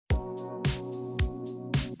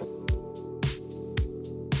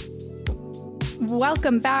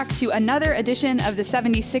Welcome back to another edition of the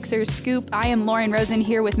 76ers Scoop. I am Lauren Rosen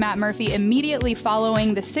here with Matt Murphy immediately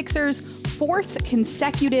following the Sixers' fourth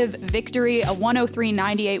consecutive victory, a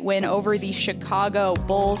 103-98 win over the Chicago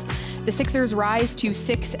Bulls. The Sixers rise to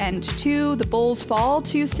 6-2. The Bulls fall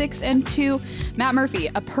to 6-2. Matt Murphy,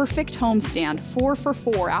 a perfect homestand, 4 for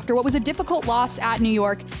 4. After what was a difficult loss at New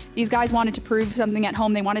York, these guys wanted to prove something at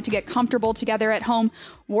home. They wanted to get comfortable together at home.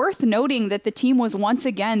 Worth noting that the team was once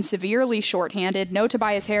again severely shorthanded. No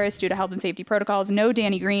Tobias Harris due to health and safety protocols. No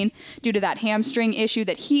Danny Green due to that hamstring issue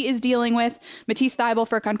that he is dealing with. Matisse Thybulle,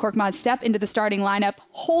 Furkan Korkmaz step into the starting lineup,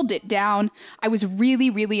 hold it down. I was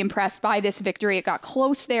really impressed by this victory. It got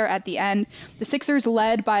close there at the end. The Sixers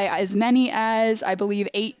led by as many as, I believe,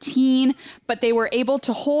 18, but they were able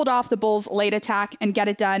to hold off the Bulls' late attack and get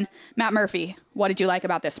it done. Matt Murphy, what did you like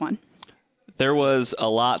about this one? There was a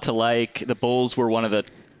lot to like. The Bulls were one of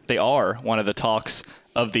the talks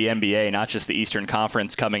of the NBA, not just the Eastern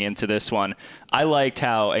Conference coming into this one. I liked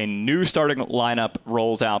how a new starting lineup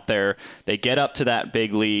rolls out there. They get up to that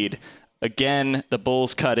big lead. Again, the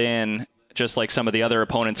Bulls cut in, just like some of the other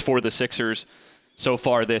opponents for the Sixers so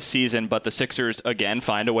far this season, but the Sixers, again,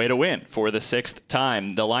 find a way to win for the sixth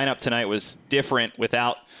time. The lineup tonight was different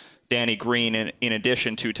without Danny Green in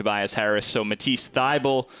addition to Tobias Harris. So Matisse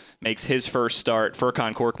Thybulle makes his first start.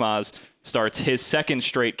 Furkan Korkmaz starts his second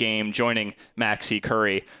straight game, joining Maxey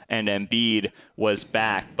Curry, and Embiid was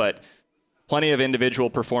back. But plenty of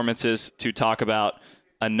individual performances to talk about.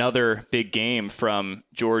 Another big game from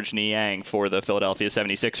Georges Niang for the Philadelphia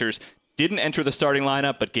 76ers. Didn't enter the starting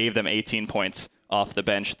lineup, but gave them 18 points off the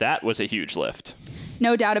bench. That was a huge lift.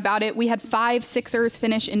 No doubt about it. We had 5 Sixers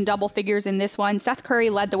finish in double figures in this one. Seth Curry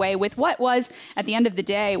led the way with what was, at the end of the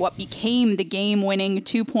day, what became the game-winning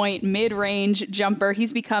 2-point mid-range jumper.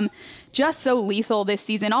 He's become just so lethal this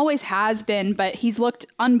season, always has been, but he's looked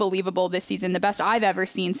unbelievable this season. The best I've ever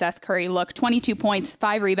seen Seth Curry look. 22 points,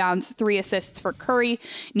 5 rebounds, 3 assists for Curry.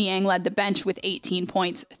 Niang led the bench with 18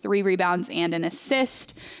 points, 3 rebounds, and an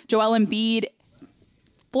assist. Joel Embiid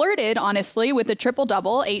flirted, honestly, with a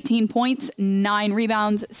triple-double, 18 points, 9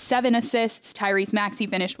 rebounds, 7 assists. Tyrese Maxey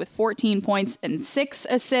finished with 14 points and 6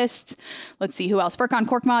 assists. Let's see who else. Furkan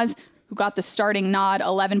Korkmaz, who got the starting nod,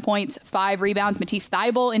 11 points, 5 rebounds. Matisse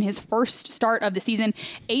Thybulle in his first start of the season,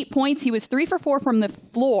 8 points. He was 3 for 4 from the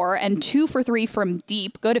floor and 2 for 3 from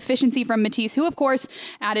deep. Good efficiency from Matisse, who, of course,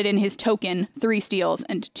 added in his token 3 steals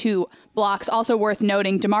and 2 blocks. Also worth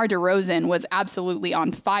noting, DeMar DeRozan was absolutely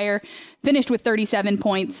on fire. Finished with 37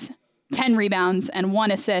 points, 10 rebounds, and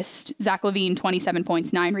 1 assist. Zach LaVine, 27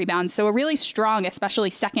 points, 9 rebounds. So a really strong, especially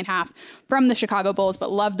second half from the Chicago Bulls,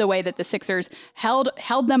 but loved the way that the Sixers held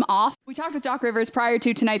them off. We talked with Doc Rivers prior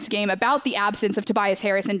to tonight's game about the absence of Tobias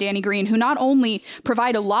Harris and Danny Green, who not only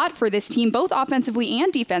provide a lot for this team, both offensively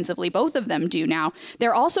and defensively, both of them do now.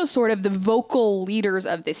 They're also sort of the vocal leaders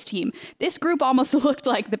of this team. This group almost looked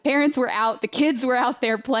like the parents were out, the kids were out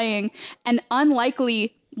there playing, and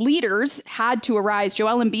unlikely leaders had to arise.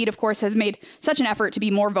 Joel Embiid, of course, has made such an effort to be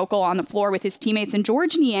more vocal on the floor with his teammates, and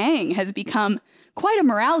Georges Niang has become quite a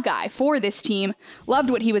morale guy for this team. Loved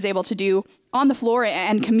what he was able to do on the floor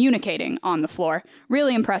and communicating on the floor.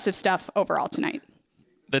 Really impressive stuff overall tonight.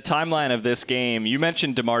 The timeline of this game, you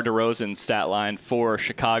mentioned DeMar DeRozan's stat line for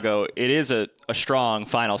Chicago. It is a strong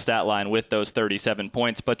final stat line with those 37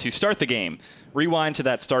 points. But to start the game, rewind to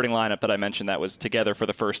that starting lineup that I mentioned that was together for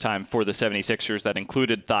the first time for the 76ers that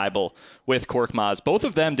included Thybulle with Korkmaz. Both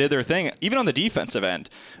of them did their thing, even on the defensive end,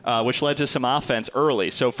 which led to some offense early.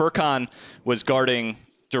 So Furkan was guarding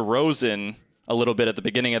DeRozan a little bit at the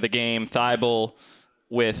beginning of the game. Thybulle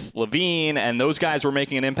with LaVine, and those guys were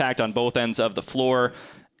making an impact on both ends of the floor,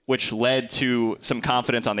 which led to some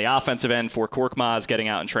confidence on the offensive end for Korkmaz getting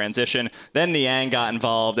out in transition. Then Niang got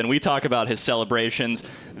involved, and we talk about his celebrations.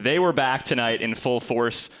 They were back tonight in full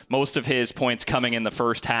force, most of his points coming in the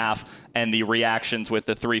first half, and the reactions with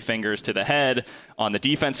the 3 fingers to the head. On the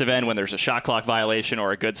defensive end, when there's a shot clock violation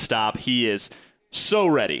or a good stop, he is so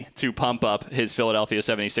ready to pump up his Philadelphia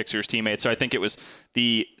 76ers teammates. So I think it was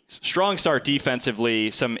the strong start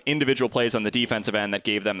defensively, some individual plays on the defensive end that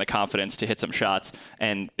gave them the confidence to hit some shots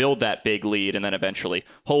and build that big lead, and then eventually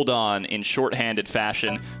hold on in shorthanded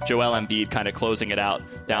fashion. Joel Embiid kind of closing it out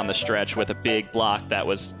down the stretch with a big block that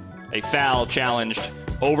was a foul challenged,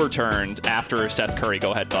 overturned after Seth Curry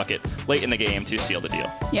go-ahead bucket late in the game to seal the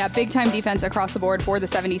deal. Yeah, big-time defense across the board for the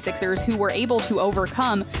 76ers, who were able to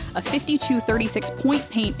overcome a 52-36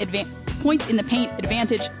 points in the paint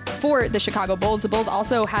advantage for the Chicago Bulls. The Bulls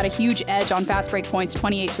also had a huge edge on fast break points,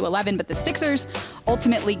 28-11, but the Sixers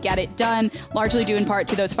ultimately get it done, largely due in part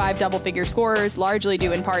to those 5 double-figure scorers, largely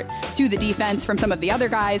due in part to the defense from some of the other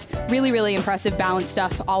guys. Really, really impressive, balanced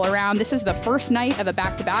stuff all around. This is the first night of a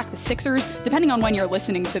back-to-back. The Sixers, depending on when you're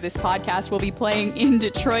listening to this podcast, will be playing in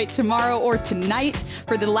Detroit tomorrow or tonight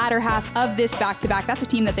for the latter half of this back-to-back. That's a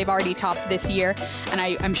team that they've already topped this year, and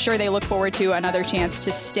I'm sure they look forward to another chance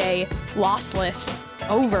to stay lossless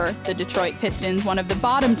over the Detroit Pistons, one of the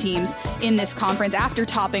bottom teams in this conference, after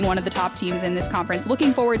topping one of the top teams in this conference.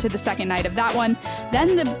 Looking forward to the second night of that one.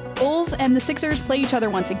 Then the Bulls and the Sixers play each other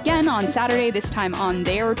once again on Saturday, this time on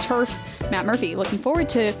their turf. Matt Murphy, looking forward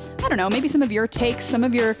to, I don't know, maybe some of your takes, some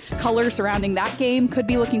of your color surrounding that game. Could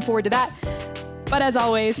be looking forward to that. But as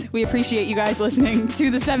always, we appreciate you guys listening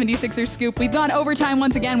to the 76ers Scoop. We've gone overtime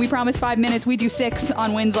once again. We promised 5 minutes. We do 6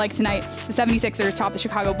 on wins like tonight. The 76ers top the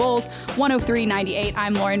Chicago Bulls, 103-98.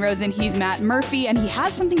 I'm Lauren Rosen. He's Matt Murphy, and he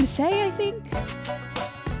has something to say, I think.